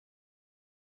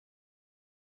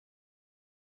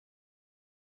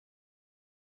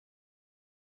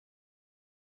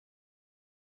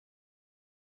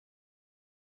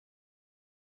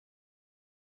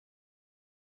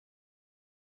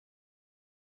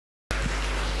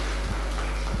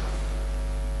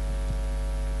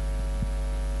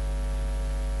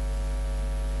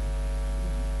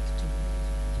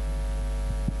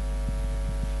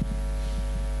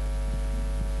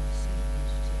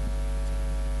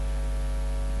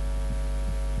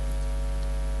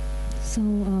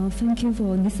Thank you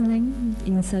for listening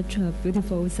in such a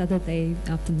beautiful Saturday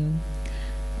afternoon.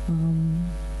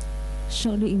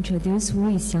 Shortly introduce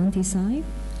who is Huang Design.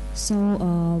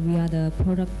 We are the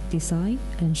product design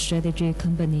and strategy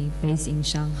company based in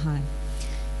Shanghai.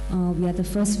 We are the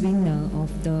first winner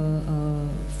of the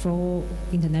 4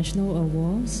 international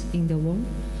awards in the world,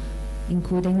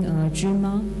 including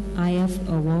GMA, IF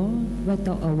Award, Red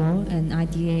Dot Award, and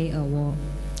IDA Award.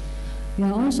 We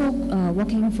are also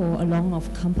working for a lot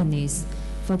of companies.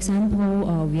 For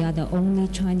example, we are the only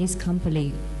Chinese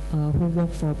company who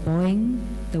work for Boeing,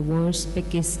 the world's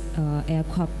biggest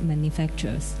aircraft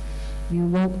manufacturers. We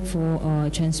work for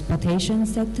transportation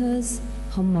sectors,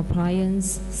 home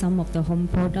appliance, some of the home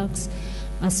products,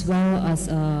 as well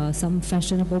as some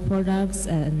fashionable products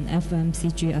and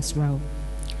FMCG as well.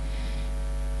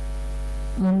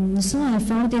 I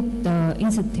founded the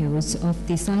Institute of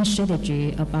Design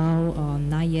Strategy about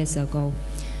 9 years ago.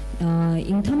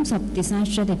 In terms of design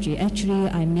strategy, actually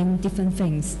I mean different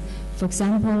things. For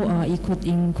example, it could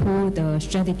include the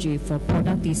strategy for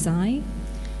product design,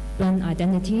 brand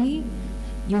identity,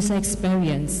 user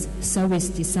experience, service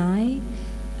design,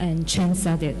 and trend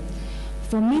setting.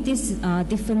 For me, these are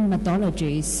different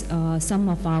methodologies. Some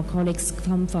of our colleagues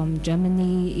come from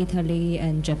Germany, Italy,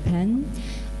 and Japan.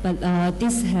 But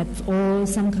these have all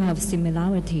some kind of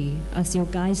similarity. As you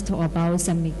guys talk about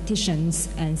semiotics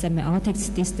and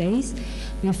semiotics these days,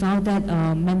 we found that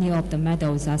many of the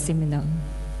methods are similar.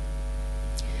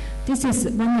 This is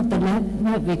one of the lab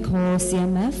what we call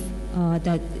CMF,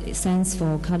 that stands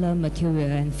for color, material,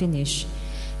 and finish.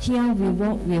 Here we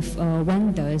work with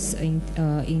vendors in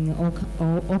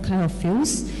all kind of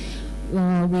fields.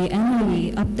 We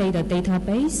annually update the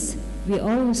database. We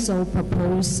also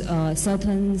propose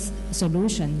certain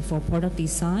solution for product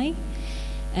design.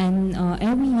 And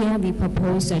every year we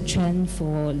propose a trend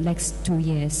for next 2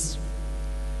 years.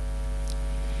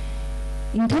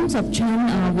 In terms of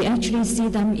trend, we actually see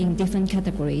them in different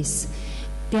categories.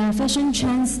 There are fashion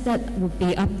trends that would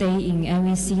be updated in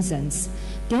every seasons.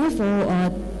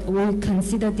 Therefore, we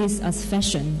consider this as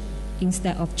fashion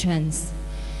instead of trends.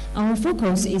 Our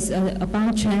focus is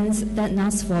about trends that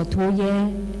last for 2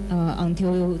 years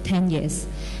until 10 years.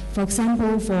 For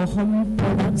example, for home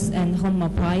products and home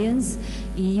appliance,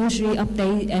 it usually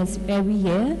updates every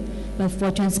year, but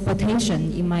for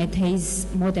transportation, it might take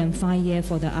more than 5 years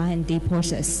for the R&D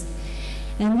process.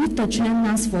 And if the trend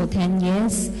lasts for 10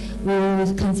 years, we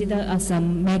will consider as a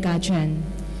mega trend.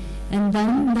 And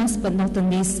then, last but not the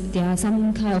least, there are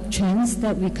some kind of trends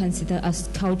that we consider as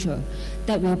culture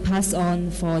that will pass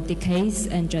on for decades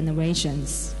and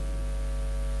generations.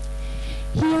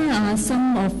 Here are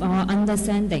some of our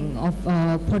understanding of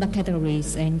product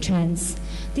categories and trends.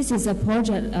 This is a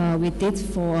project we did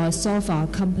for sofa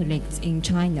companies in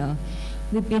China.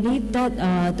 We believe that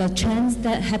the trends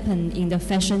that happen in the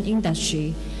fashion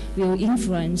industry will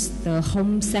influence the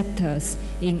home sectors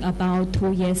in about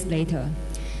 2 years later.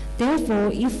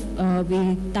 Therefore, if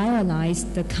we diagnose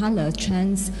the color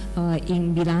trends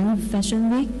in Milan Fashion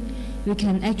Week, we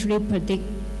can actually predict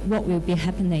what will be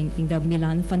happening in the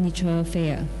Milan Furniture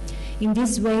Fair. In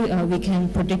this way, we can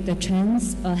predict the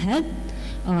trends ahead,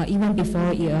 even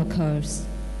before it occurs.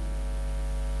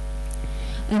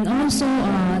 And also,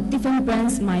 different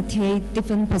brands might take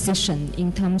different position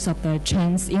in terms of the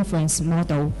trends influence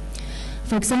model.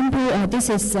 For example, this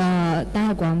is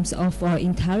diagrams of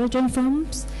intelligent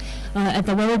firms. At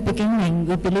the very beginning,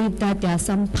 we believe that there are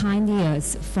some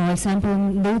pioneers, for example,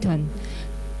 Newton,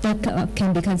 that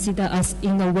can be considered as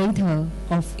innovator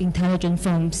of intelligent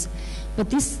firms.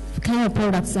 But these kind of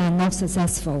products are not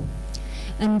successful.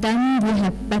 And then we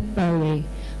have BlackBerry,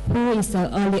 who is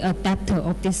the early adapter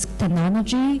of this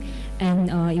technology, and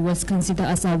it was considered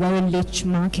as a very rich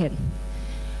market.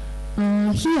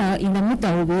 Here in the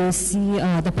middle, we will see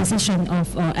the position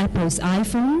of Apple's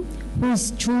iPhone, who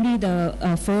is truly the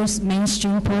first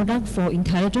mainstream product for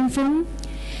intelligent phone.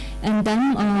 And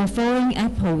then following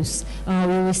Apple's, we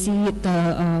will see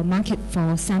the market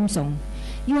for Samsung.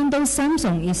 Even though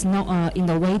Samsung is not an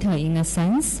innovator in a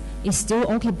sense, it still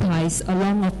occupies a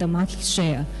lot of the market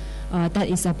share. That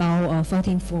is about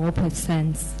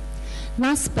 34%.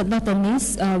 Last but not the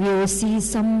least, we will see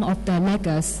some of the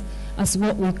laggards as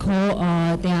what we call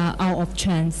they are out of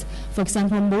trends. For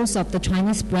example, most of the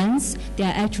Chinese brands, they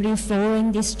are actually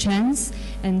following these trends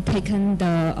and taking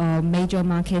the major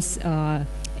markets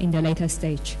in the later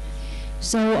stage.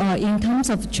 So in terms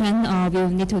of trend, we'll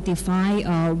need to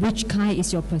define which kind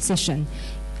is your position.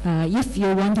 If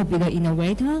you want to be the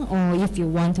innovator or if you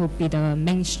want to be the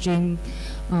mainstream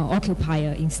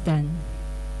occupier instead.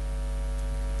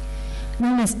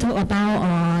 Now let's talk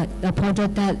about the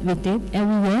project that we did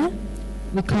every year.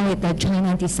 We call it the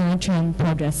China Design Trend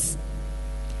Project.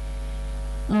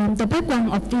 The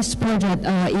background of this project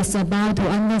is about to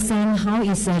understand how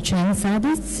is a trend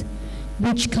studies,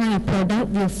 which kind of product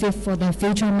will fit for the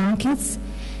future markets.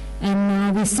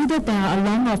 And we see that there are a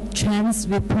lot of trends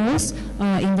reports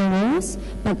in the world,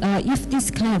 but if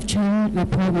this kind of trend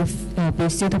report will be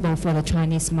suitable for the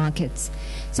Chinese markets.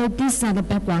 So these are the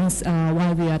backgrounds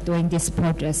why we are doing this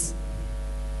project.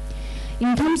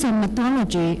 In terms of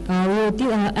methodology, we did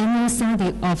an annual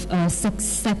study of 6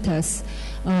 sectors,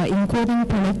 including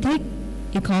politics,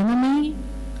 economy,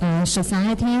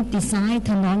 society, design,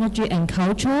 technology, and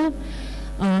culture.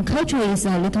 Culture is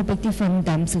a little bit different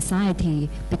than society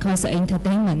because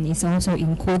entertainment is also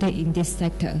included in this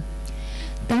sector.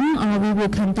 Then we will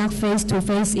conduct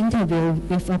face-to-face interview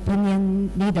with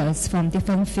opinion leaders from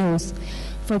different fields.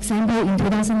 For example, in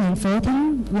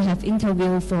 2014, we have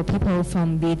interviewed for people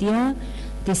from media,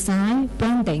 design,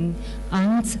 branding,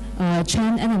 art,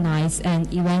 trend analysis,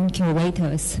 and event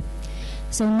curators.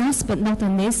 So last but not the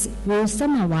least, we'll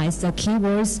summarize the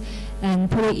keywords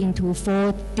and put it into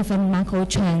 4 different macro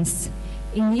trends.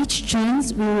 In each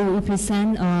trend, we will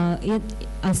represent it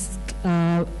as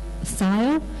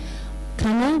style,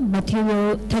 color,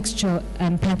 material, texture,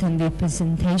 and pattern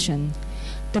representation.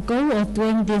 The goal of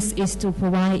doing this is to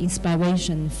provide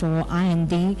inspiration for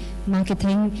R&D,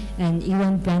 marketing, and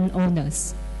even brand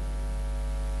owners.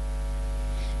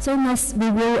 So let's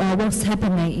review what's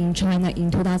happening in China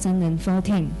in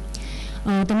 2014.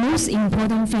 The most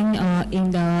important thing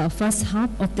in the first half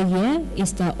of the year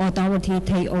is the authority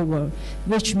takeover,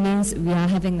 which means we are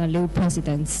having a new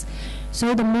president.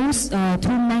 So the most 2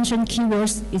 mentioned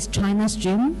keywords is China's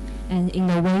dream and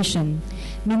innovation,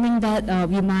 meaning that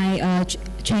we might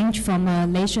change from a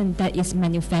nation that is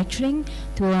manufacturing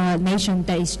to a nation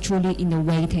that is truly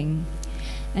innovating.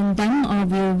 And then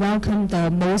we'll welcome the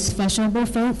most fashionable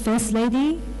First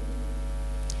Lady.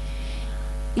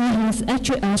 She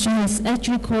has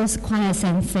actually caused quite a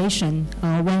sensation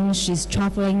when she's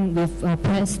traveling with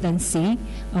President Xi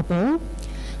abroad.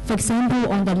 For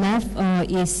example, on the left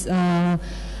is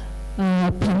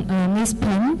Miss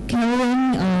Peng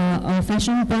carrying a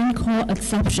fashion brand called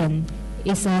Exception.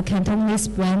 It's a Cantonese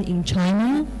brand in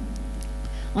China.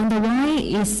 On the right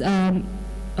is Peng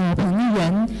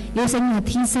Liyuan using a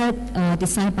T-shirt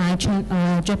designed by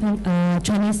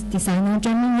Chinese designer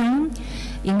Zhang Yang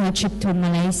in a trip to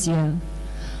Malaysia.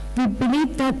 We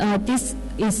believe that this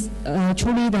is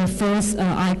truly the first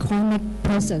iconic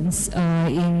presence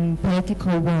in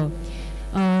political world.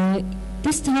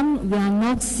 This time we are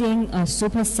not seeing a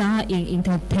superstar in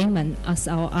entertainment as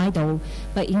our idol,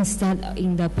 but instead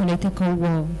in the political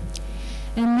world.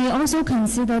 And we also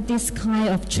consider this kind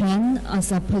of trend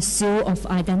as a pursuit of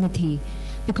identity,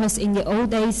 because in the old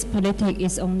days, politics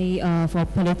is only for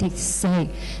politics' sake,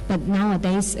 but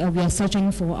nowadays we are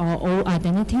searching for our own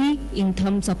identity in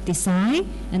terms of design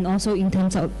and also in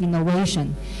terms of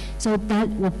innovation. So that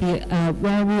would be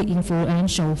very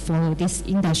influential for this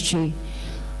industry.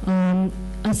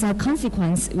 As a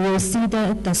consequence, we will see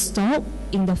that the stock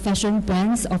in the fashion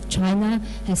brands of China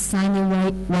has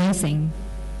silently rising.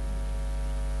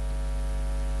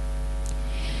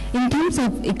 In terms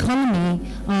of economy,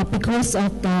 because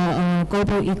of the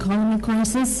global economic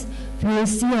crisis, we will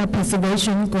see a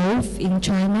preservation growth in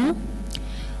China.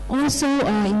 Also,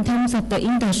 in terms of the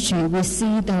industry, we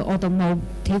see the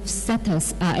automotive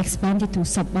sectors are expanded to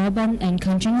suburban and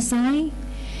countryside.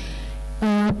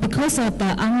 Because of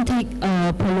the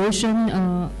anti-pollution,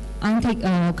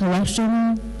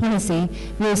 anti-corruption policy,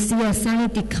 we will see a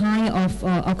slight decline of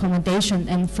accommodation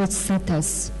and food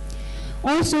sectors.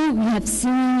 Also, we have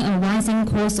seen a rising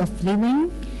cost of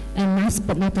living, and last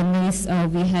but not the least,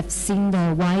 we have seen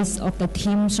the rise of the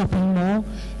team shopping mall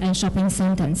and shopping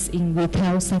centers in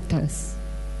retail sectors.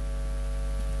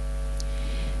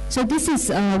 So this is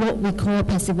what we call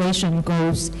preservation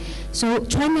goals. So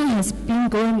China has been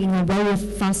growing in a very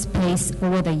fast pace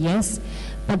over the years,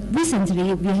 but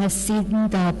recently we have seen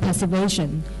the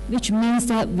preservation, which means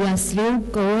that we are still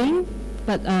going,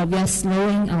 but we are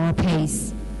slowing our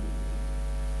pace.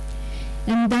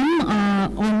 And then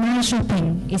online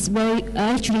shopping is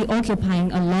actually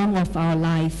occupying a lot of our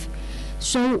life.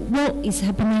 So what is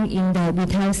happening in the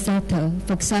retail sector,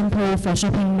 for example, for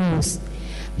shopping malls?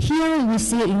 Here we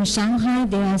see in Shanghai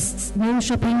there are new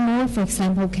shopping malls, for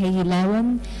example,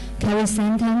 K11, Kerry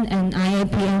Center, and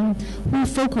IAPM, who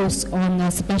focus on a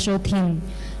special theme.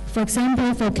 For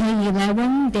example, for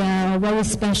K11, there are very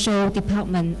special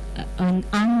departments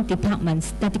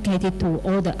dedicated to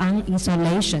all the art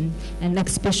installation and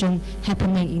exhibition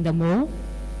happening in the mall.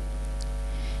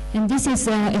 And this is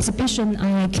an exhibition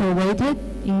I curated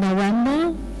in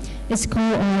November. It's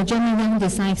called German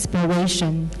Design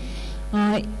Exploration.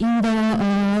 In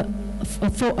the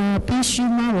P3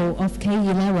 model of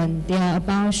K11, there are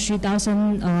about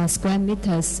 3,000 square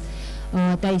meters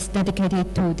that is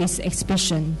dedicated to this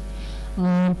exhibition.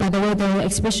 By the way, the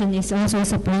exhibition is also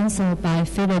sponsored by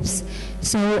Philips.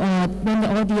 So when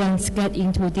the audience get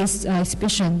into this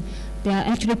exhibition, they are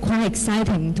actually quite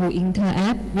exciting to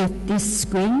interact with these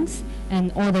screens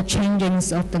and all the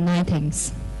changings of the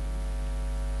lightings.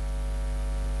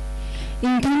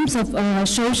 In terms of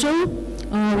social,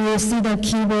 we'll see the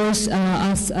keywords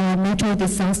as natural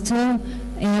disaster,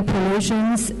 air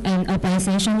pollution, and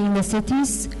urbanization in the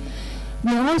cities.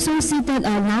 We also see that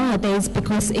nowadays,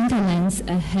 because internet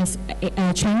has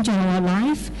changed our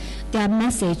life, their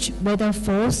message, whether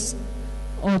false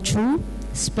or true,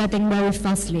 spreading very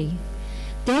fastly.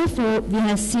 Therefore, we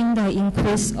have seen the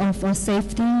increase of a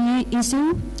safety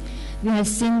issue. We have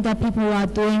seen that people are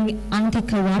doing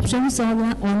anti-corruption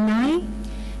online.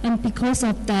 And because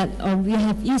of that, we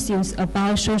have issues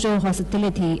about social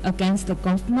hostility against the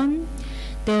government.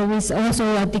 There is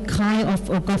also a decline of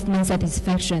government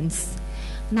satisfactions.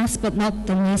 Last but not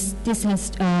the least, this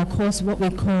has caused what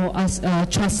we call as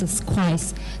trust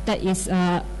crisis, that is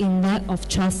in lack of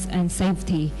trust and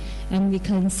safety. And we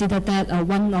consider that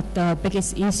one of the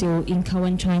biggest issues in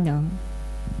current China.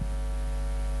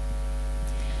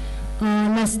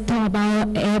 Let's talk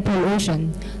about air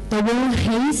pollution. The word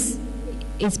haze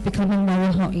is becoming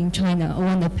very hot in China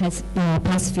over the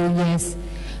past few years.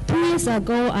 2 years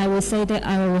ago, I would say that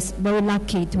I was very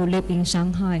lucky to live in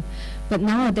Shanghai. But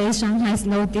nowadays, Shanghai is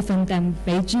no different than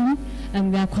Beijing,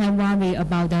 and we are quite worried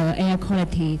about the air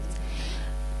quality.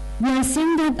 We are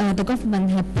seeing that the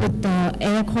government have put the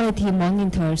air quality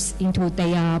monitors into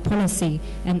their policy,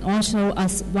 and also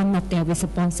as one of their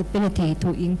responsibility to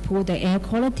improve the air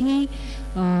quality,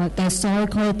 the soil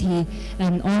quality,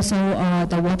 and also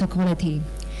the water quality.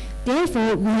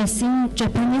 Therefore, we have seen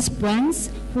Japanese brands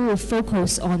who will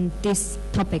focus on these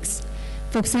topics.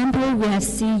 For example, we have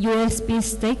seen USB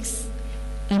sticks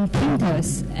and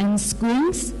printers and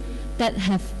screens that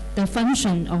have the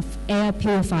function of air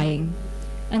purifying.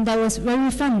 And that was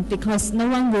very fun because no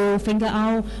one will figure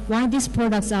out why these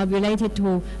products are related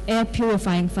to air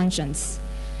purifying functions.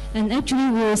 And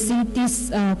actually, we will see this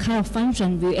kind of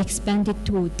function will expand it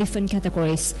to different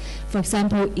categories. For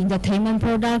example, entertainment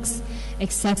products,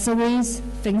 accessories,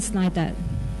 things like that.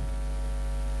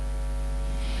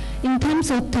 In terms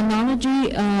of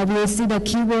technology, we will see the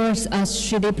keywords as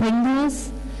 3D printers,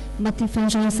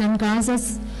 multifunctional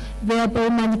sunglasses, wearable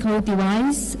medical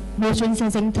device, motion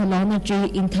sensing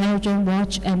technology, intelligent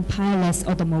watch, and pilot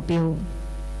automobile.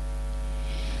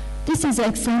 This is an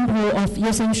example of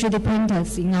using 3D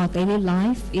printers in our daily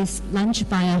life. It's launched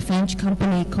by a French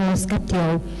company called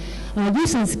Sculptio.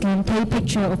 Users can take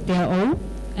picture of their own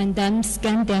and then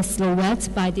scan their silhouettes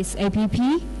by this app.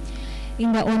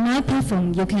 In the online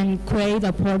platform, you can create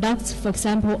a product, for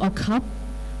example, a cup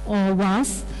or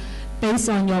vase, based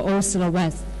on your own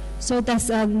silhouette. So that's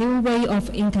a new way of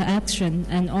interaction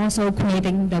and also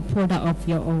creating the product of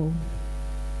your own.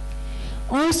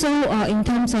 Also, in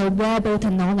terms of wearable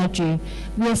technology,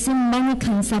 we have seen many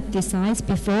concept designs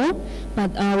before,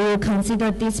 but we will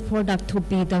consider this product to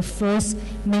be the first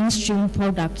mainstream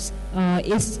product.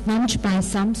 It's launched by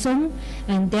Samsung,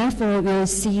 and therefore we will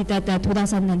see that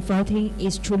 2013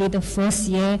 is truly the first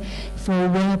year for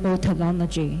wearable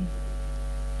technology.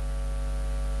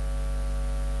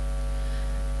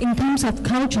 In terms of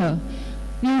culture,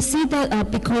 we see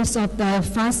that because of the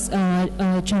fast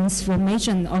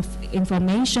transformation of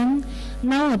information,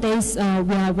 nowadays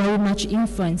we are very much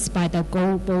influenced by the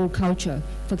global culture.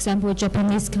 For example,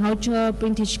 Japanese culture,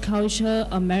 British culture,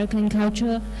 American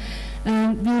culture.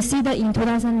 And we see that in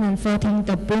 2014,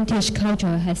 the British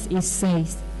culture has its say.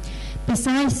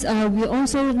 Besides, we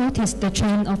also noticed the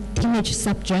trend of teenage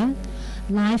subject,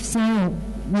 lifestyle,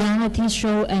 reality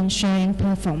show, and sharing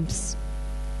platforms.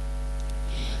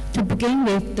 To begin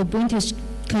with, the British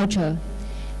culture,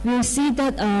 we'll see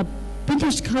that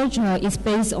British culture is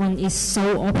based on its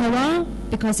soap opera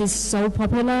because it's so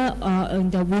popular in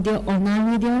the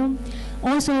online video.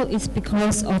 Also, it's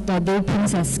because of the Little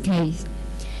Princess case.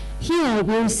 Here,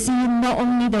 we'll see not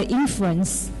only the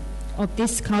influence of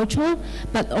this culture,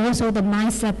 but also the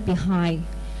mindset behind.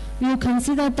 We'll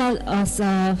consider that as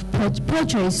a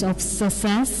portrait of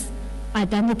success,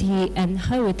 identity, and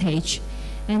heritage.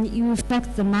 And it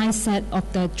reflects the mindset of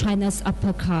the China's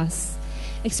upper class,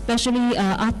 especially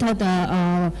after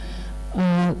the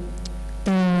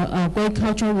Great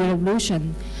Cultural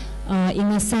Revolution. In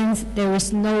a sense, there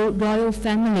is no royal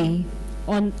family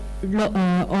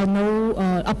or no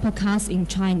upper caste in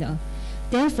China.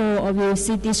 Therefore, we will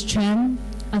see this trend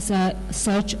as a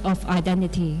search of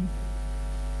identity.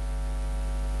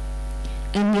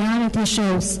 And reality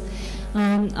shows.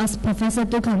 As Professor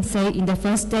Dukan said in the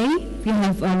first day, we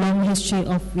have a long history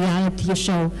of reality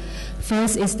show.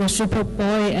 First is the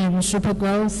Superboy and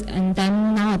Supergirls, and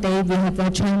then nowadays we have the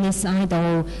Chinese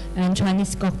Idol and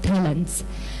Chinese Got Talents.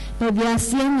 But we are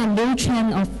seeing a new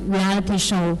trend of reality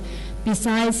show.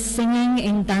 Besides singing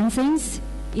and dancing,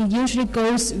 it usually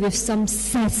goes with some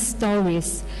sad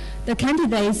stories. The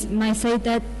candidates might say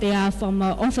that they are from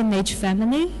an orphanage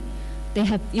family, they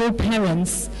have ill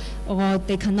parents, or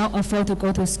they cannot afford to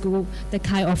go to school, the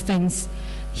kind of things.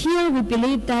 Here we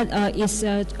believe that it's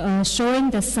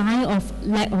showing the sign of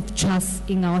lack of trust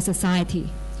in our society.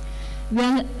 We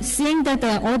are seeing that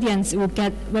the audience will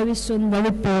get very soon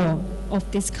very bored of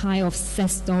this kind of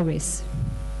sad stories.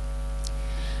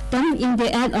 Then in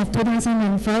the end of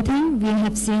 2013, we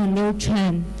have seen a new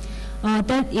trend.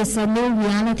 That is a new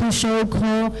reality show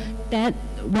called That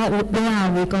Where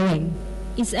Are We Going?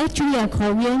 It's actually a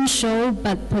Korean show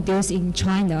but produced in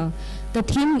China. The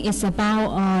theme is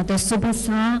about the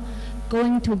superstar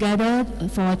going together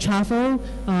for travel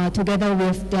together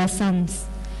with their sons.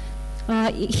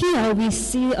 Here we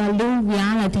see a new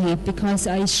reality because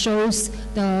it shows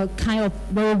the kind of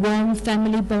very warm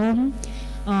family bond.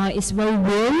 It's very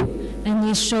real, and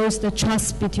it shows the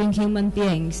trust between human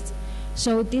beings.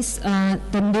 So this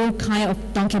the new kind of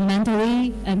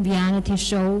documentary and reality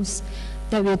shows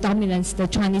that will dominate the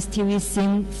Chinese TV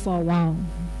scene for a while.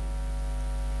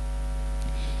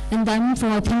 And then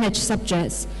for teenage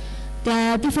subjects,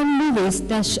 there are different movies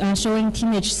that are showing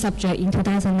teenage subject in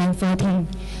 2013.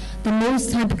 The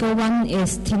most typical one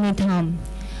is Teeny Time.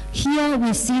 Here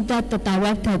we see that the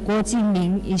director Guo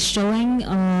Jiming is showing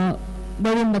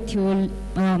very material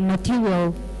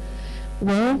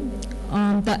world.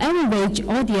 The average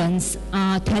audience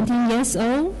are 20 years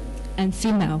old and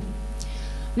female.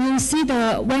 We will see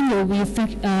the value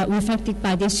reflected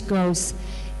by these girls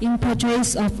in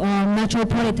portraits of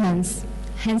metropolitans,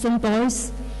 handsome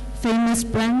boys, famous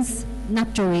brands,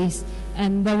 luxuries,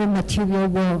 and very material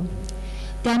world.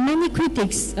 There are many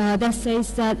critics that say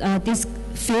that this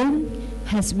film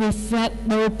has reflected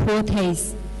very poor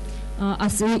taste,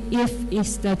 as if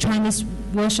it's the Chinese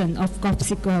version of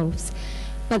Gossip Girls.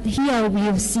 But here we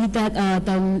will see that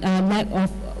the lack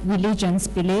of religion's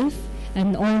belief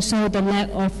and also the lack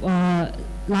of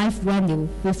life value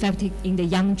reflected in the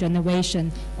young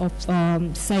generation of,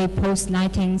 say,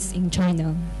 post-19s in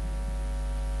China.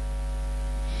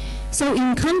 So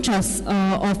in contrast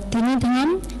of Teeny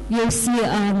Time, you'll see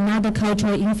another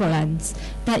cultural influence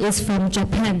that is from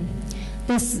Japan.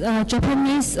 This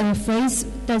Japanese phrase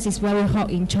that is very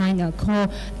hot in China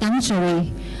called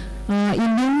danshari.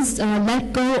 It means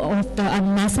let go of the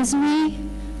unnecessary,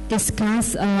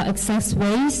 discuss excess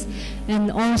waste, and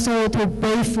also to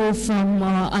break free from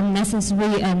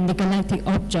unnecessary and neglected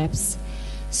objects.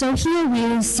 So here we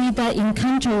will see that in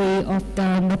contrary of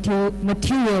the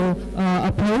material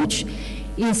approach,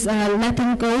 is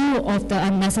letting go of the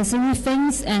unnecessary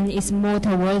things and is more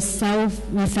towards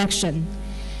self-reflection.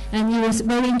 And it was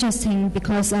very interesting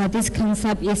because this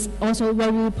concept is also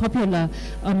very popular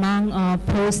among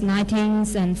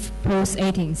post-19s and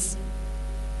post-18s.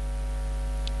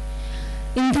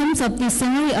 In terms of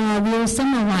design, we will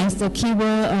summarize the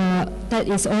keyword that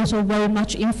is also very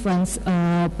much influenced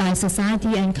by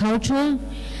society and culture.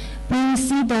 We will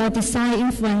see the design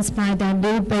influenced by the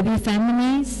new baby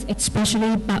families,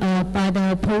 especially by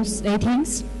the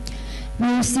post-18s. We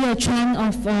will see a trend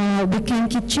of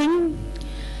weekend kitchen.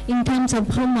 In terms of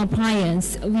home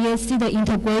appliance, we will see the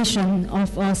integration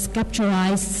of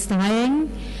sculpturized styling.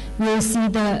 We will see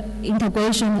the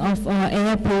integration of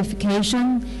air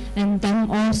purification, and then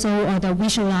also the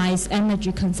visualized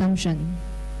energy consumption.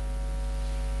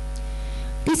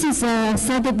 This is a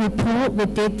study report we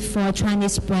did for a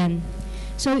Chinese brand.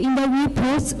 So in the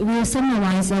report, we will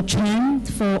summarize a trend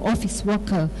for office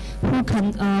worker who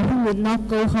would not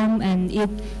go home and eat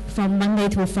from Monday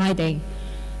to Friday.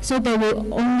 So they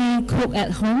will only cook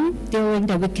at home during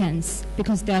the weekends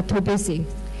because they are too busy.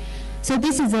 So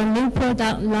this is a new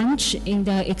product launch in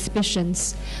the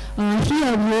exhibitions.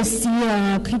 Here we will see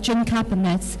kitchen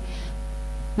cabinets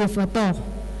with a door.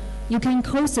 You can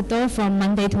close the door from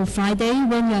Monday to Friday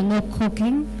when you are not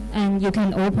cooking, and you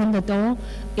can open the door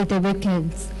in the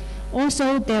weekends.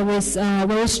 Also, there is a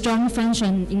very strong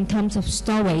function in terms of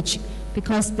storage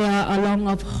because there are a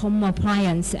lot of home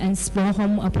appliances and small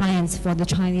home appliances for the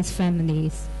Chinese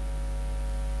families.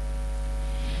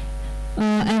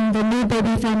 And the new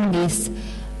baby families.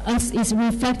 As is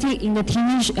reflected in the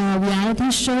TV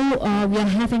reality show, we are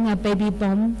having a baby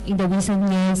boom in the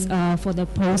recent years for the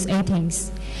post-18s.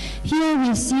 Here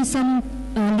we see some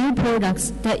new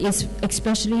products that is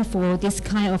especially for this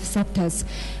kind of sectors.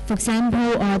 For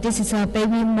example, this is a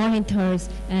baby monitors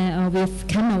with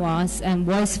cameras and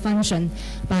voice function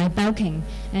by Belkin,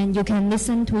 and you can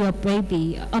listen to your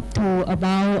baby up to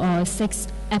about 6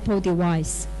 Apple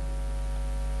device.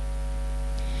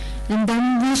 And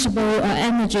then reachable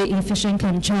energy efficient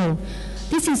control.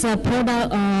 This is a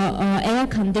product air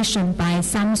condition by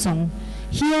Samsung.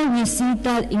 Here we see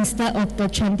that instead of the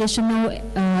traditional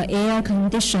air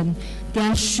condition,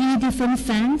 there are 3 different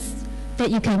fans that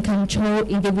you can control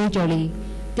individually.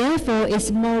 Therefore,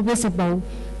 it's more visible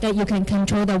that you can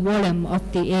control the volume of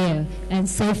the air and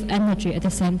save energy at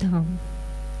the same time.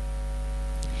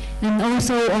 And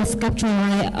also a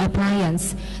sculptural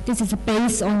appliance. This is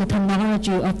based on the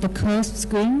technology of the curved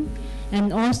screen,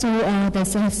 and also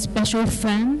there's a special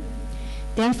frame.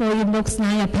 Therefore, it looks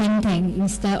like a painting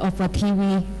instead of a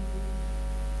TV.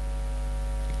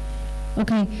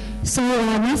 Okay, so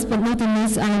last but not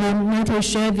least, I would like to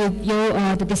share with you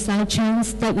the design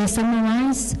trends that we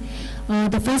summarize.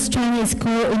 The first trend is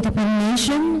called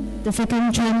interpolation. The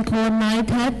second trend called night.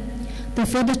 The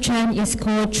third trend is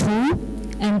called true.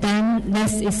 And then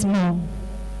less is more.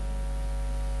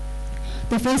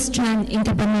 The first trend,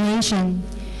 interpolation.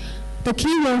 The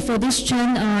key word for this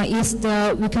trend is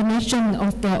the recognition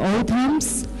of the old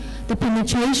times, the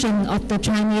penetration of the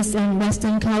Chinese and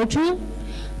Western culture,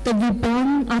 the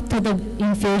reborn after the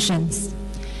infusions.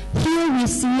 Here we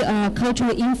see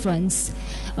cultural influence.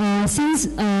 Since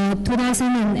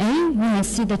 2008, we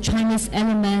see the Chinese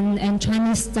element and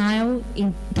Chinese style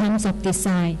in terms of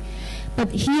design. But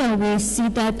here we see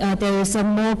that there is a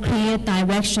more clear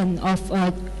direction of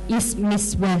East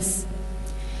meets West.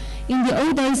 In the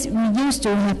old days, we used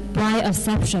to have blind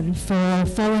acceptance for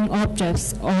foreign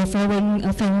objects or foreign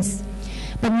things.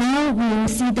 But now we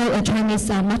see that Chinese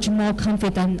are much more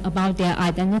confident about their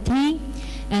identity,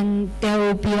 and there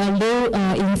will be a new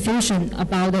infusion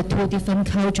about the 2 different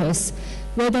cultures,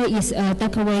 whether it's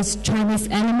decorates Chinese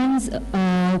elements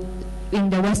in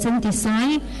the Western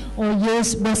design or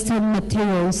use Western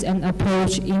materials and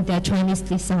approach in their Chinese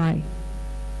design.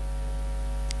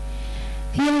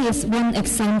 Here is one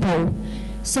example.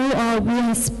 So we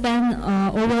have spent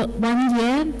over 1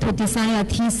 year to design a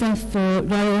T-set for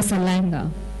Royal Selangor.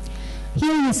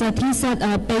 Here is a T-set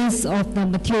based on the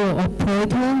material of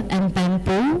polyester and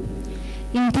bamboo.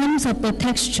 In terms of the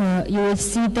texture, you will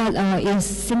see that it's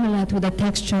similar to the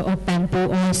texture of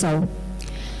bamboo also.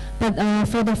 But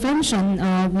for the function,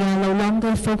 we are no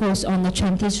longer focused on the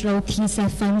traditional T-set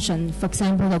function, for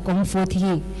example, the Kung Fu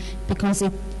Tea, because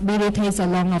it really takes a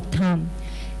long of time.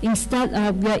 Instead,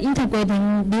 we are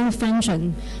integrating new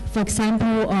function, for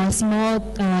example, small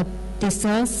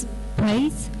dessert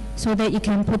plates, so that you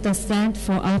can put the stand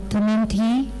for afternoon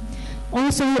tea.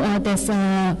 Also, there's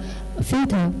a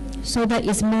filter, so that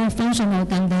it's more functional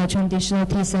than the traditional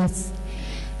T-sets.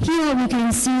 Here we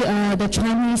can see the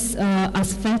Chinese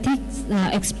aesthetics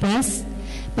expressed,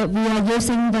 but we are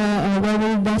using the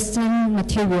very Western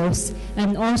materials,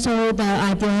 and also the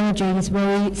ideology is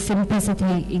very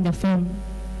simplicity in the form.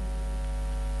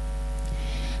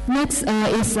 Next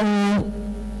is an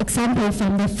example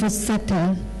from the food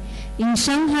sector. In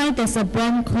Shanghai, there's a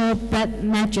brand called Bread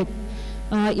Magic.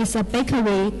 It's a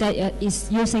bakery that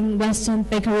is using Western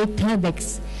bakery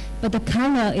techniques, but the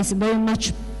color is very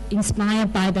much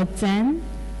inspired by the Zen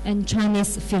and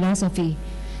Chinese philosophy.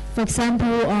 For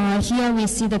example, here we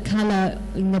see the color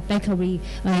in the bakery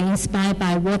inspired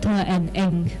by water and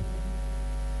ink.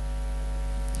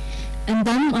 And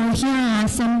then here are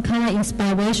some color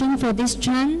inspiration for this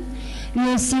trend. You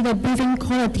will see the breathing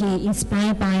quality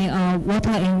inspired by water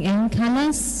and ink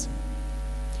colors.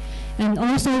 And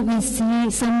also we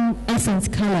see some essence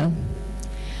color.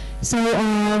 So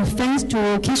thanks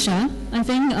to Kisha, I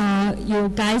think you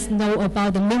guys know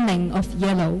about the meaning of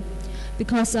yellow.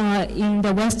 Because in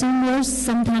the Western world,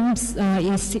 sometimes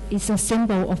it's a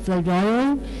symbol of the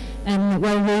royal and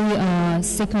very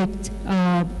sacred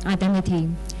identity.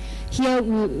 Here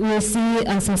we see it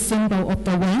as a symbol of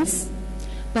the West,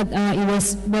 but it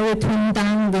was very toned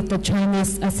down with the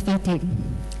Chinese aesthetic.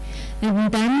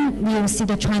 And then we will see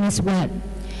the Chinese word.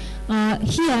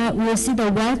 Here we will see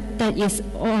the word that is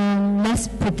less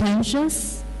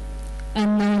pretentious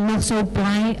and not so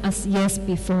bright as years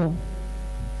before.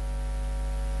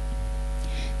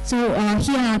 So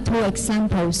here are 2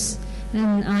 examples,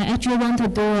 and I actually want to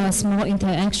do a small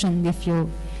interaction with you.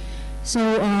 So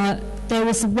there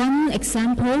is one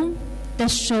example that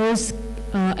shows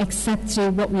exactly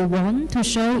what we want to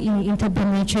show in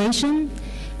interpenetration,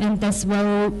 and that's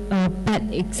very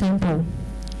bad example.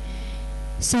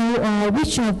 So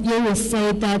which of you will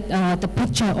say that the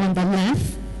picture on the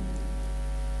left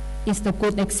is the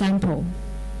good example?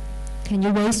 Can you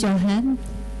raise your hand?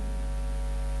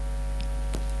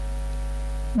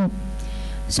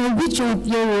 So which of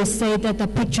you will say that the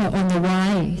picture on the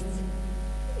right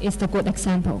is the good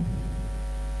example?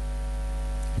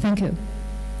 Thank you.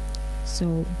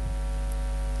 So,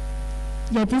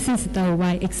 yeah, this is the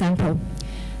right example.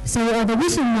 So the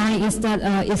reason why is that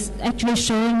it's actually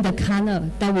showing the color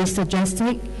that we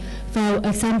suggested. For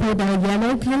example, the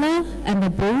yellow color and the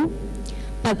blue,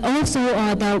 but also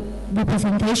the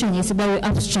representation is very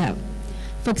abstract.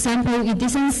 For example, it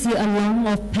doesn't see a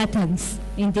lot of patterns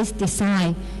in this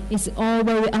design. It's all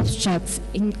very abstract,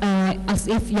 as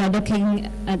if you're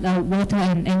looking at water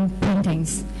and ink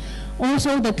paintings.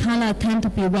 Also, the color tend to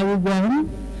be very warm,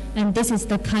 and this is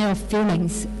the kind of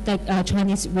feelings that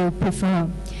Chinese will prefer.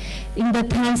 In the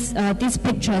text, this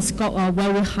picture has got a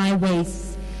very high weight,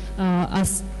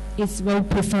 as it's very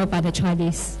preferred by the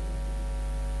Chinese.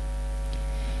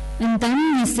 And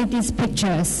then we see these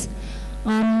pictures.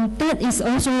 That is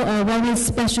also a very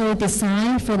special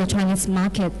design for the Chinese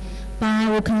market, but I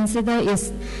would consider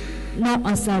it not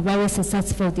as a very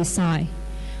successful design.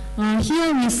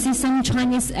 Here we see some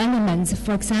Chinese elements,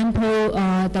 for example,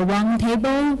 the round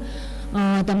table,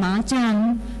 the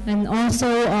mahjong, and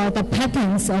also the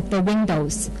patterns of the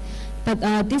windows. But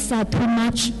these are too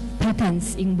much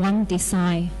patterns in one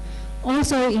design.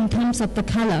 Also in terms of the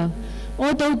color,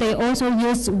 although they also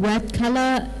use red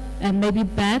color and maybe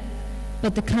black,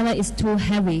 but the color is too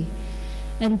heavy.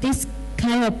 And these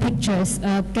kind of pictures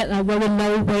get a very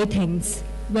low ratings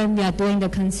when we are doing the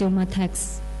consumer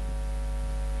tax.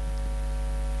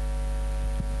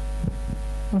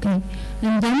 Okay,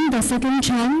 and then the second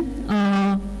trend,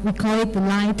 we call it the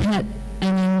light tech,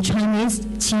 and in Chinese,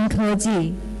 轻科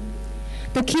技.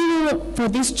 The keyword for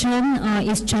this trend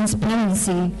is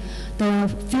transparency, the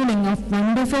feeling of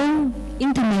wonderful,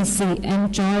 intimacy,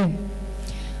 and joy.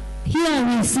 Here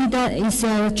we see that it's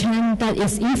a trend that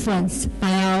is influenced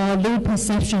by our new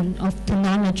perception of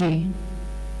technology.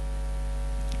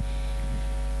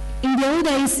 In the old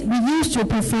days, we used to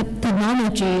perceive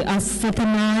technology as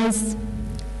satellites,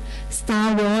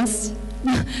 Star Wars,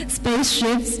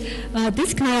 spaceships,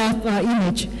 this kind of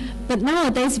image. But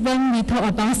nowadays, when we talk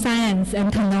about science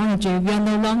and technology, we are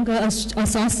no longer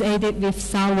associated with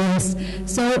Star Wars.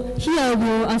 So here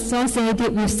we'll associate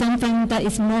it with something that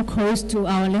is more close to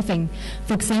our living.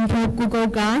 For example, Google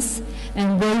Glass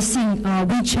and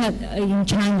WeChat in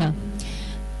China,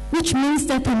 which means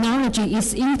that technology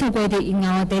is integrated in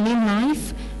our daily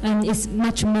life and is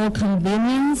much more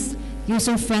convenient,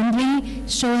 user-friendly,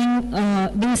 showing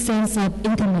this sense of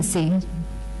intimacy.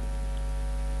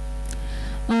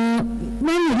 When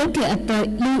we look at the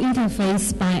new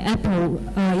interface by Apple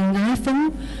in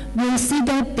iPhone, we'll see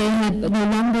that they have no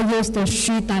longer used the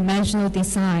three-dimensional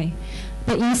design,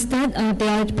 but instead they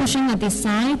are pushing a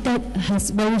design that has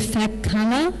very flat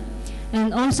color,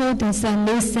 and also there's a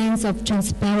new sense of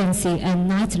transparency and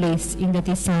lightness in the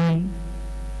design.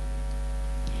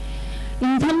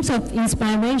 In terms of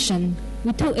inspiration,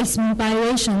 we took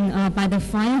inspiration by the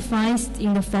fireflies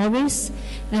in the forest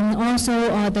and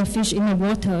also the fish in the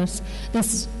waters.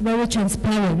 That's very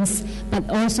transparent, but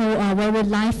also very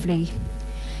lively.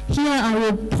 Here I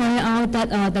will point out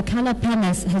that the color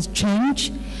palette has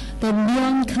changed. The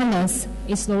neon colors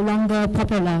is no longer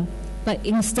popular, but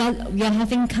instead we are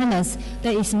having colors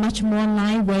that is much more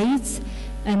lightweight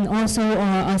and also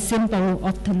a symbol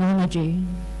of technology.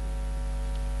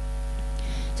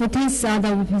 So these are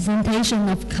the representation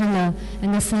of color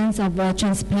and the sense of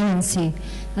transparency,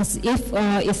 as if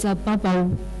it's a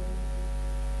bubble.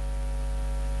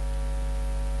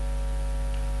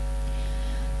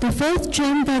 The fourth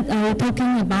trend that we're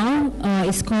talking about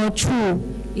is called Chu,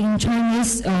 in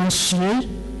Chinese, Shi.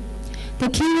 The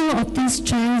keyword of these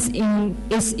trends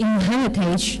is in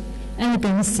heritage,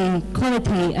 elegancy,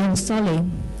 quality, and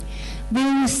solid.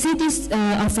 We see this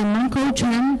as a macro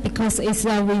trend because it's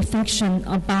a reflection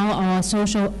about our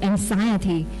social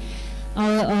anxiety,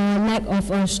 our lack of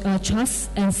trust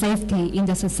and safety in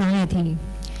the society.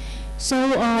 So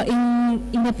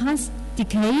in the past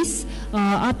decades,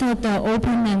 after the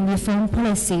open and reform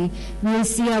policy, we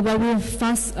see a very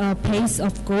fast pace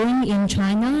of growing in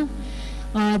China.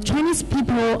 Chinese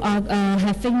people are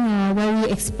having a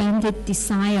very expanded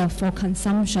desire for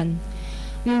consumption.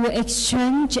 We will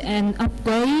exchange and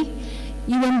upgrade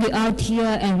even without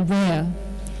here and there.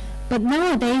 But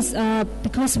nowadays,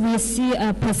 because we see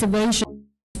a preservation,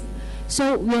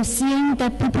 So we're seeing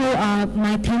that people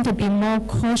might tend to be more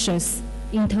cautious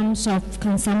in terms of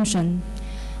consumption.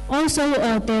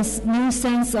 Also, there's new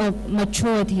sense of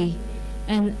maturity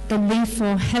and the need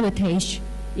for heritage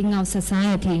in our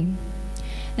society.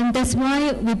 And that's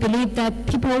why we believe that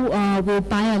people will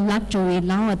buy a luxury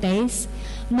nowadays,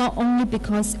 not only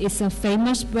because it's a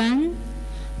famous brand,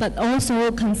 but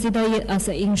also consider it as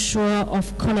an insurer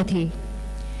of quality.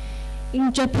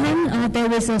 In Japan,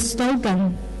 there is a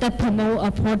slogan that promotes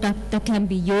a product that can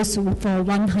be used for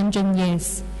 100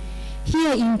 years.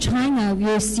 Here in China,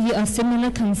 we'll see a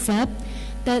similar concept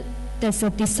that there's a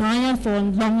desire for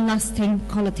long-lasting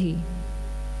quality.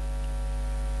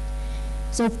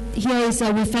 So here is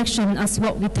a reflection as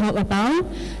what we talked about,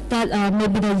 that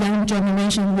maybe the young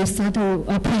generation will start to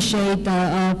appreciate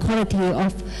the quality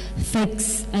of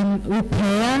fix and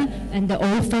repair and the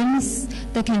old things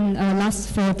that can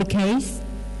last for decades.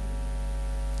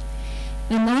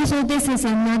 And also this is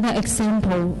another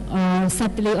example,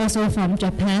 sadly also from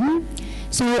Japan.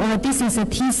 So this is a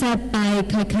T-shirt by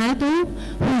Kakado,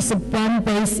 who is a brand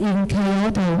based in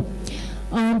Kyoto.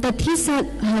 The T-shirt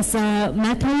has a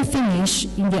metal finish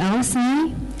in the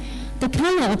outside. The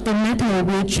color of the metal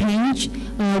will change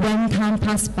when time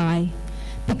passes by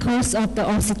because of the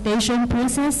oxidation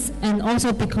process and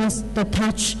also because the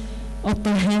touch of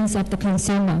the hands of the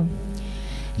consumer.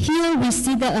 Here we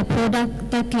see that a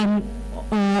product that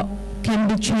can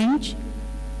be changed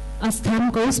as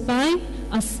time goes by,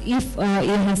 as if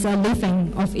it has a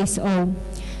living of its own.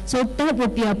 So that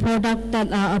would be a product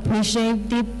that are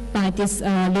appreciated by this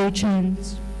new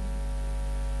trends.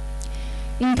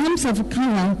 In terms of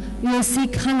color, you will see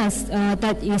colors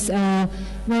that is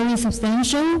very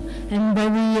substantial and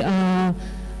very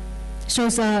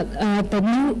shows the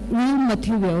new real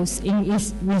materials in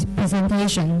its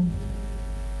representation.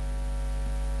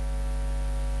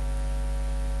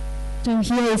 So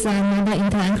here is another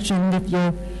interaction with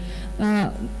you.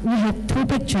 We have two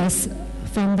pictures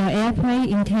from the airplane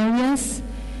interiors.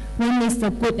 One is a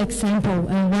good example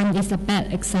and one is a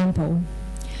bad example.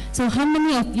 So how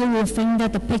many of you will think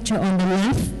that the picture on the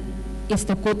left is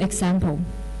the good example?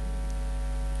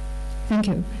 Thank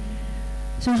you.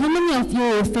 So how many of you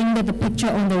will think that the picture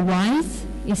on the right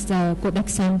is the good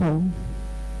example?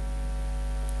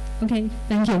 Okay,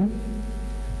 thank you.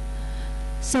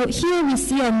 So here we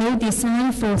see a new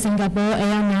design for Singapore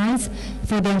Airlines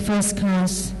for their first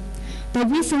class. The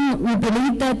reason we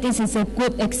believe that this is a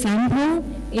good example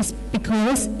is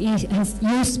because it has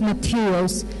used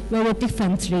materials very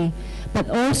differently, but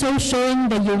also showing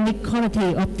the unique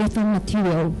quality of different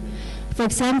material. For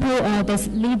example, there's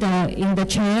leather in the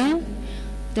chair,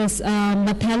 there's a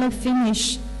metallic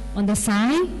finish on the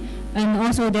side, and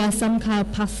also there's some kind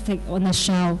of plastic on the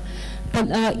shell. But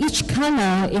each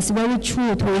color is very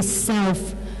true to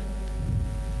itself.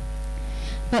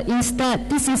 But instead,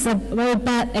 this is a very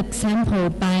bad example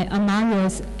by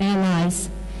Emirates Airlines.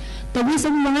 The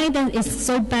reason why that is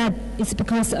so bad is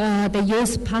because they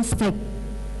use plastic,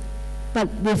 but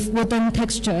with wooden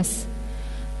textures.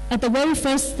 At the very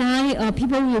first sight,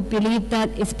 people will believe that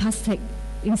it's plastic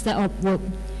instead of wood,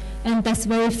 and that's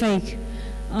very fake.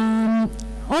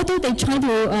 Although they try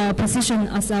to position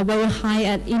as a very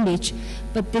high-end image,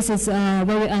 but this is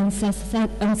very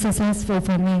unsuccessful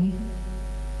for me.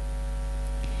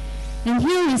 And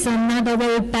here is another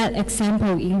very bad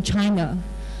example in China.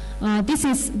 This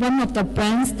is one of the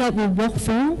brands that we work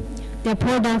for. Their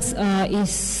products is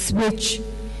switch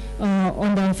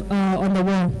on the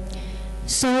wall.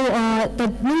 So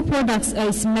the new products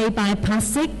is made by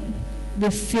plastic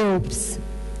with fibers.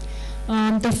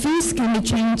 The fibers can be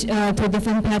changed to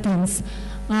different patterns,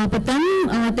 but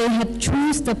then they have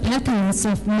chosen the patterns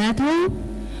of metal,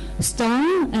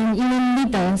 stone, and even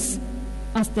leathers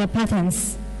as their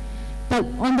patterns. But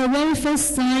on the very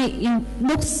first side, it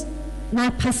looks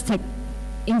like plastic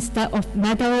instead of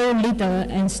metal, leather,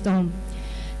 and stone.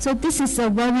 So this is a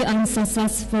very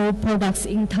unsuccessful product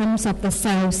in terms of the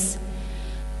sales.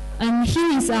 And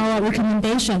here is our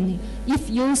recommendation. If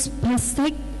you use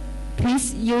plastic,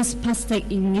 please use plastic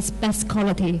in its best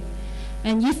quality.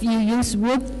 And if you use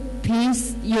wood,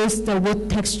 please use the wood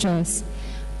textures.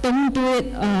 Don't do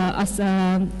it as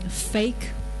a fake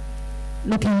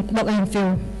look and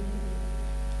feel.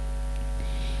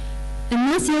 And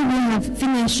last year we have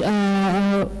finished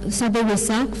a survey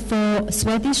result for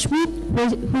Swedish wood,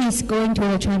 who is going to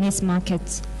the Chinese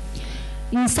markets.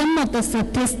 In some of the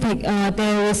statistics,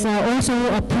 there is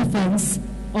also a preference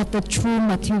of the true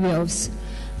materials.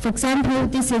 For example,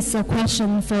 this is a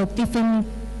question for different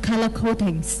color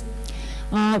coatings.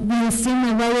 We have seen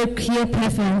a very clear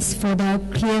preference for the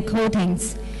clear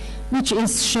coatings. which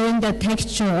is showing the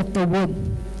texture of the wood.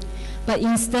 But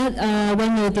instead,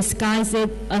 when you disguise it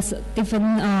as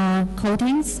different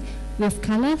coatings with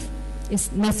colors, it's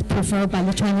less preferred by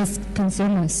the Chinese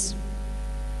consumers.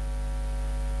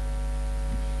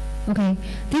 Okay,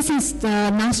 this is the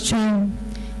last trend.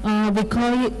 We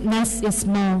call it less is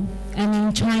more, and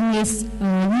in Chinese,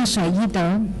 一少一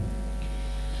得.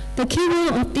 The key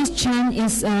word of this trend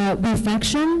is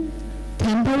reflection,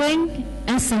 tempering,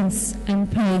 essence, and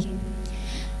play.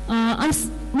 As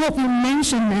what we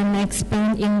mentioned and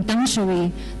explained in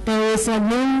Dangshui, there is a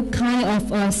new kind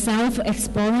of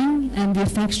self-exploring and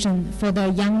reflection for the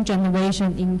young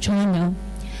generation in China.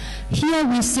 Here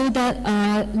we see that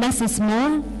less is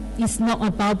more. It's not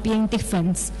about being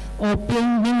different or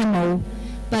being minimal,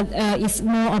 but it's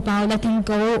more about letting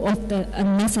go of the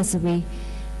unnecessary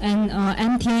and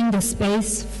emptying the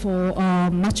space for a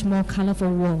much more colorful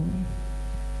world.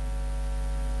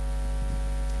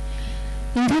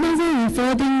 In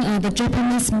 2014, the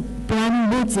Japanese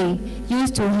brand Muji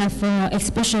used to have an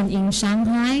exhibition in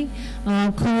Shanghai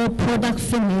called Product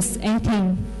Fitness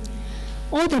 18.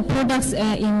 All the products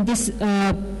in this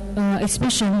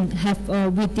exhibition have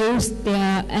reduced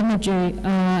their energy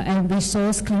and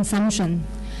resource consumption.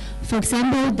 For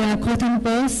example, there are cotton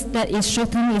balls that is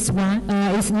shortening its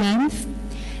length,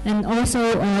 and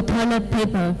also toilet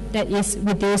paper that is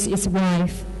reduced its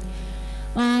life.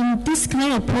 This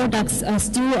kind of products are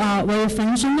still very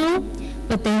functional,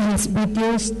 but they have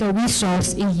reduced the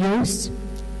resource it used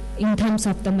in terms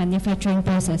of the manufacturing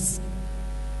process.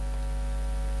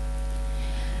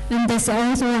 And there's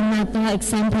also another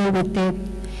example with it.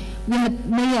 We had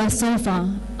made a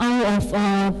sofa out of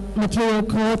a material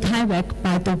called Tyvek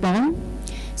by Dubon.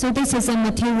 So this is a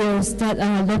material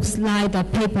that looks like the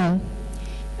paper,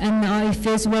 and it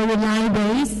feels very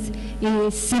lightweight.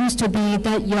 It seems to be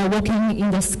that you are walking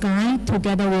in the sky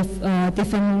together with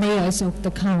different layers of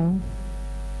the cow.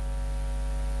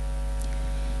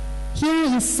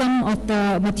 Here is some of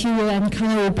the material and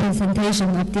color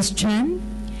representation of this trend.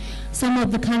 Some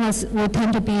of the colors will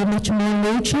tend to be much more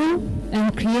neutral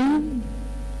and clear.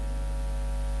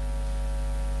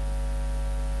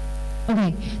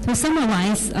 Okay, to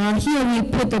summarize, here we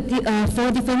put the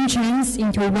 4 different trends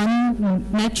into one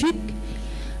metric.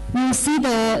 We see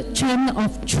the trend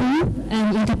of truth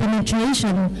and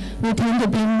interpenetration will tend to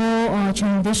be more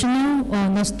traditional or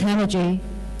nostalgic.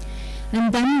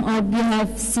 And then we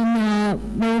have seen a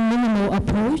more minimal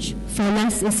approach for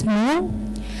less is more.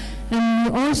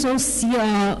 And we also see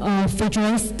a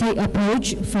futuristic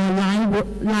approach for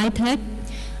light tech,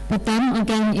 but then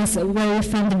again it's very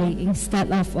friendly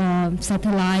instead of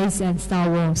satellites and Star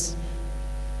Wars.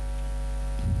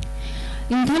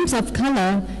 In terms of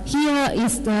color, here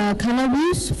is the color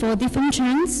rules for different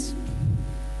trends.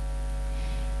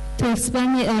 To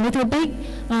explain it a little bit,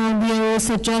 we will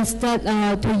suggest that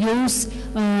to use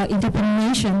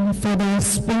interpretation for the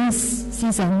spring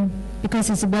season, because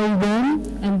it's very warm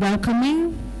and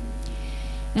welcoming.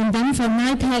 And then for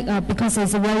night tech, because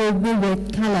it's very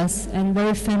vivid colors and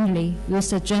very friendly, we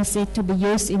suggest it to be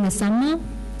used in the summer.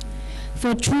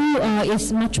 For true,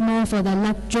 it's much more for the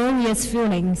luxurious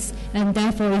feelings, and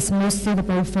therefore it's more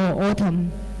suitable for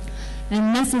autumn.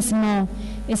 And less is more.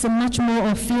 It's a much more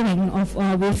a feeling of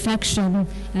reflection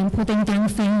and putting down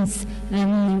things,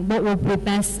 and what would be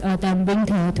best than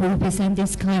winter to represent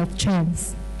this kind of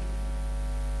trends.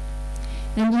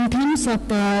 And in terms of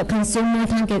the consumer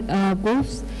target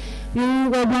groups, we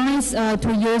will advise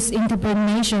to use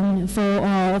interpretation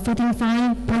for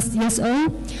 45 plus years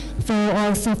old,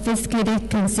 for sophisticated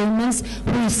consumers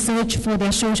who search for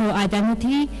their social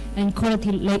identity and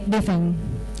quality living.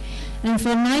 And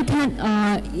for night tech,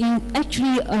 it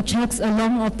actually attracts a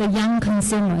lot of the young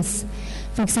consumers.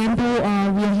 For example,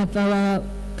 we have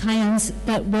clients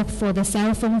that work for the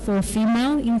cell phone for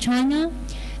female in China,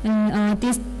 and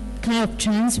this kind of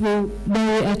trends will be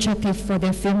very attractive for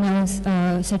the female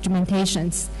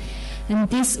segmentations. And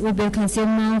this will be a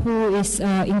consumer who is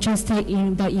interested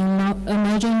in the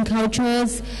emerging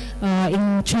cultures,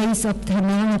 in trends of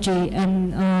technology,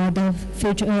 and the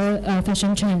future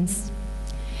fashion trends.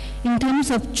 In terms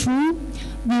of true,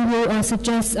 we will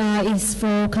suggest is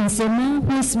for consumer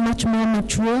who is much more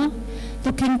mature,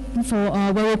 looking for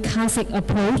a very classic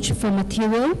approach for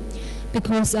material,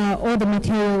 because all the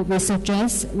material we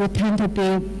suggest will tend to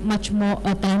be much more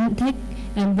authentic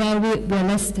and very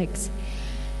realistic.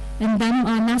 And then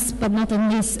last but not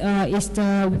least is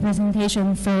the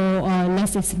representation for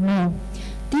less is more.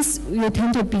 This will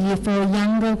tend to be for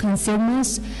younger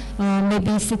consumers,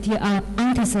 maybe city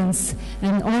artisans,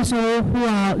 and also who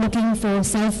are looking for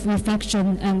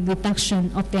self-reflection and reduction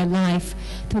of their life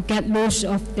to get rid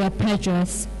of their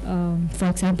pleasures, for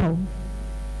example.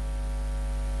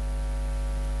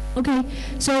 Okay,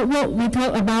 so what we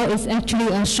talk about is actually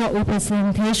a short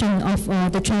representation of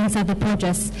the trends of the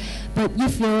projects. But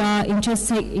if you are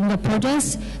interested in the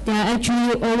projects, there are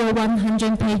actually over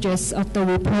 100 pages of the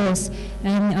reports.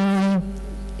 And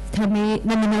let me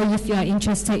know if you are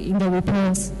interested in the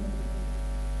reports.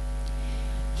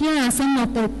 Here are some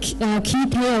of the key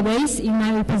takeaways in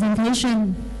my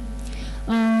representation.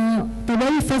 The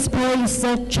very first point is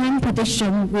that trend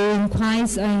prediction will require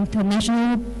an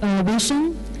international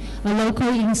vision, a local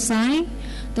insight,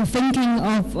 the thinking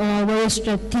of very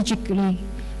strategically,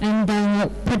 and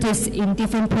practice in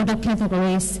different product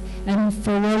categories and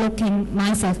forward-looking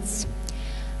mindsets.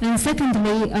 And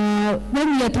secondly,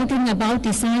 when we are talking about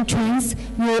design trends,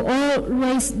 we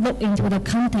always look into the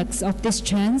context of these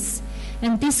trends,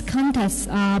 and these contexts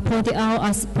are pointed out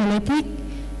as politics,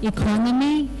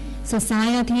 economy,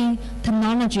 society,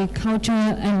 technology, culture,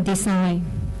 and design.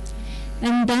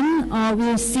 And then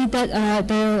we'll see that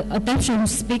the adoption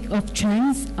speak of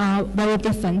trends are very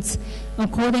different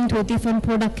according to different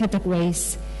product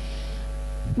categories.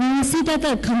 We will see that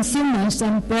the consumers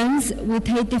and brands will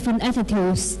take different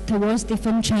attitudes towards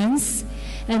different trends,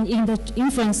 and in the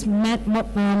influence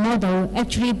model,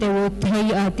 actually they will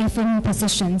take different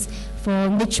positions for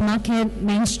niche market,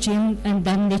 mainstream, and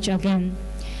then niche again.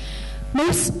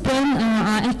 Most brands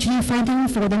are actually fighting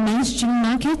for the mainstream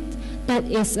market. That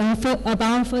is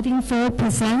about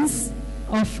 34%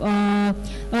 of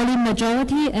early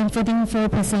majority and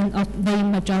 34% of late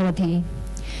majority.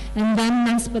 And then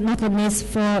last but not least,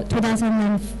 for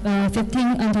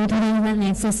 2015 until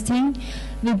 2016,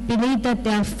 we believe that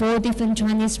there are 4 different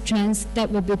Chinese trends that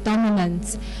will be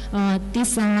dominant.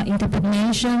 These are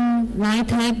interpretation, light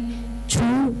tech,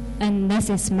 true, and less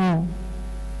is more.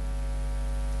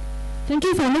 Thank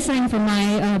you for listening to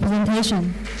my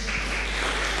presentation.